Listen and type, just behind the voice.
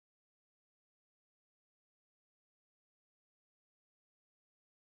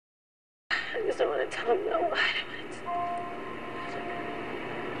just don't want to tell him no. I don't want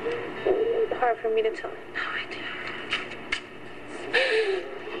to. It's hard for me to tell him no, I do.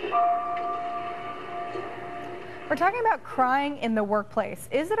 We're talking about crying in the workplace.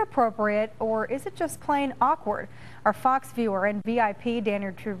 Is it appropriate or is it just plain awkward? Our Fox viewer and VIP,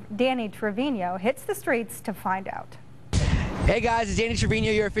 Danny Trevino, hits the streets to find out. Hey guys, it's Danny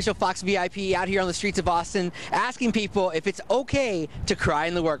Trevino, your official Fox VIP, out here on the streets of Austin, asking people if it's okay to cry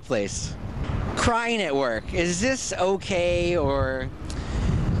in the workplace. Crying at work, is this okay or?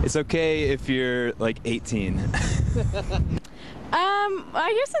 It's okay if you're like 18.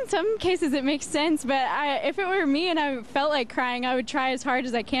 I guess in some cases it makes sense, but if it were me and I felt like crying, I would try as hard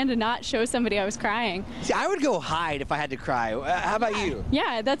as I can to not show somebody I was crying. See, I would go hide if I had to cry. How about you?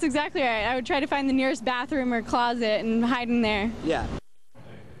 Yeah, that's exactly right. I would try to find the nearest bathroom or closet and hide in there. Yeah.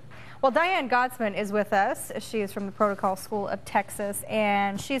 Well, Diane Gottsman is with us. She is from the Protocol School of Texas,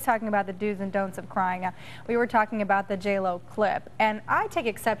 and she's talking about the do's and don'ts of crying. We were talking about the J-Lo clip, and I take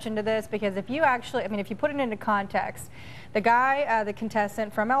exception to this because if you actually, if you put it into context, the guy, the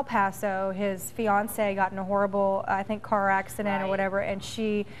contestant from El Paso, his fiance got in a horrible, I think, car accident or whatever, and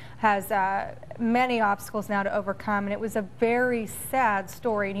she has many obstacles now to overcome, and it was a very sad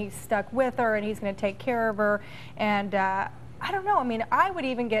story, and he's stuck with her, and he's going to take care of her, and I don't know, I would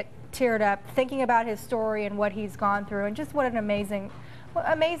even get teared up thinking about his story and what he's gone through, and just what an amazing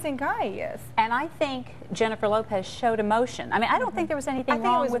guy he is. And I think Jennifer Lopez showed emotion. I don't think there was anything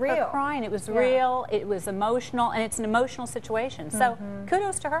wrong with her crying. It was real, it was emotional, and it's an emotional situation. So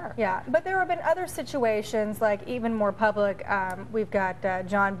kudos to her. Yeah, but there have been other situations, like even more public. We've got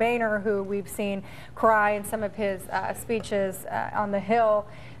John Boehner, who we've seen cry in some of his speeches on the Hill.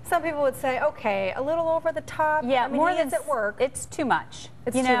 Some people would say, okay, a little over the top. Yeah, more than at work. It's too much.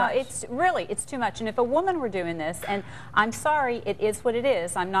 It's too much. It's too much. And if a woman were doing this, and I'm sorry, it is what it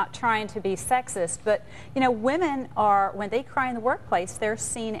is. I'm not trying to be sexist, but women are, when they cry in the workplace, they're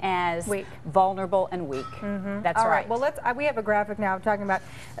seen as weak, vulnerable, and weak. That's All right. Well, we have a graphic now talking about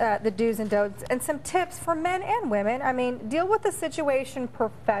the do's and don'ts and some tips for men and women. Deal with the situation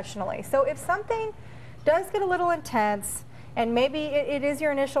professionally. So if something does get a little intense, and maybe it is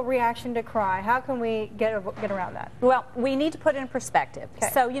your initial reaction to cry, how can we get around that? Well, we need to put it in perspective. Okay.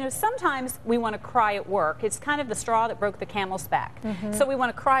 So, sometimes we want to cry at work. It's kind of the straw that broke the camel's back. So we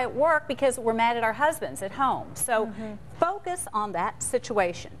want to cry at work because we're mad at our husbands at home. So focus on that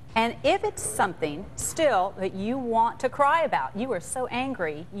situation. And if it's something still that you want to cry about, you are so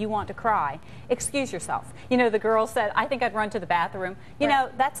angry you want to cry, excuse yourself. The girl said, I think I'd run to the bathroom.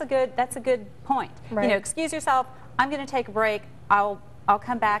 That's a good point. Right. Excuse yourself. I'm going to take a break. I'll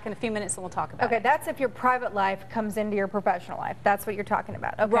come back in a few minutes and we'll talk about it. Okay, that's if your private life comes into your professional life. That's what you're talking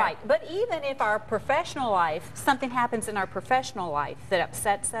about. Okay. Right. But even if our professional life, something happens in our professional life that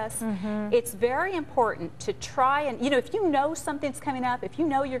upsets us, it's very important to try and, if you know something's coming up, if you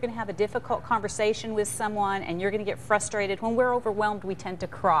know you're going to have a difficult conversation with someone and you're going to get frustrated, when we're overwhelmed, we tend to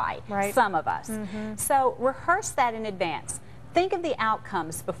cry, some of us. So rehearse that in advance. Think of the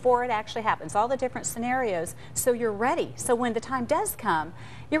outcomes before it actually happens, all the different scenarios, so you're ready. So when the time does come,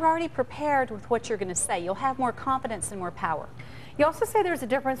 you're already prepared with what you're going to say. You'll have more confidence and more power. You also say there's a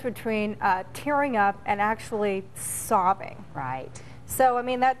difference between tearing up and actually sobbing. Right. So,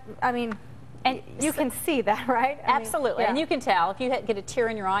 and you can see that, right? Absolutely, and you can tell if you get a tear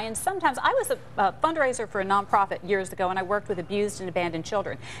in your eye. And sometimes, I was a fundraiser for a nonprofit years ago, and I worked with abused and abandoned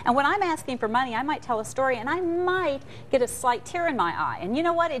children. And when I'm asking for money, I might tell a story, and I might get a slight tear in my eye. And you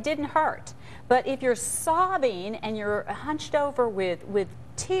know what? It didn't hurt. But if you're sobbing and you're hunched over with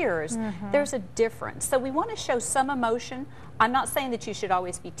tears, there's a difference. So we want to show some emotion. I'm not saying that you should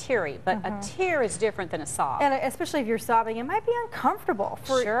always be teary, but a tear is different than a sob. And especially if you're sobbing, it might be uncomfortable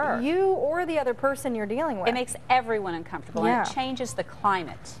for you or the other person you're dealing with. It makes everyone uncomfortable, and it changes the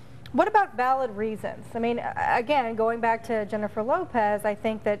climate. What about valid reasons? Again, going back to Jennifer Lopez, I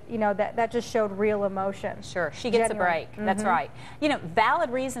think that, that just showed real emotion. Sure, she gets a break. That's right.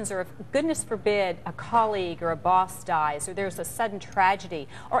 Valid reasons are if, goodness forbid, a colleague or a boss dies, or there's a sudden tragedy,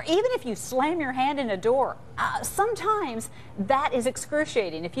 or even if you slam your hand in a door, sometimes that is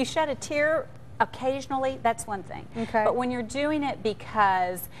excruciating. If you shed a tear occasionally, that's one thing. Okay. But when you're doing it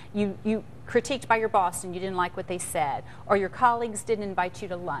because you critiqued by your boss and you didn't like what they said, or your colleagues didn't invite you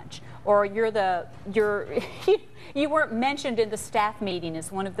to lunch, or you weren't mentioned in the staff meeting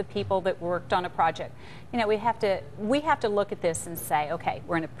as one of the people that worked on a project. We have to look at this and say, okay,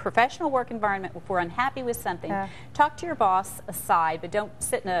 we're in a professional work environment. If we're unhappy with something, talk to your boss aside, but don't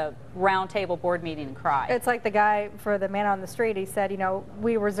sit in a round table board meeting and cry. It's like the guy for the man on the street. He said,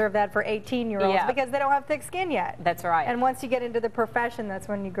 we reserve that for 18-year-olds because they don't have thick skin yet. That's right. And once you get into the profession, that's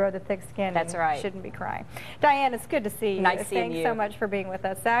when you grow the thick skin. That's right. Shouldn't be crying. Diane, it's good to see you. Nice seeing Thanks you. so much for being with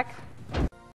us. Zach?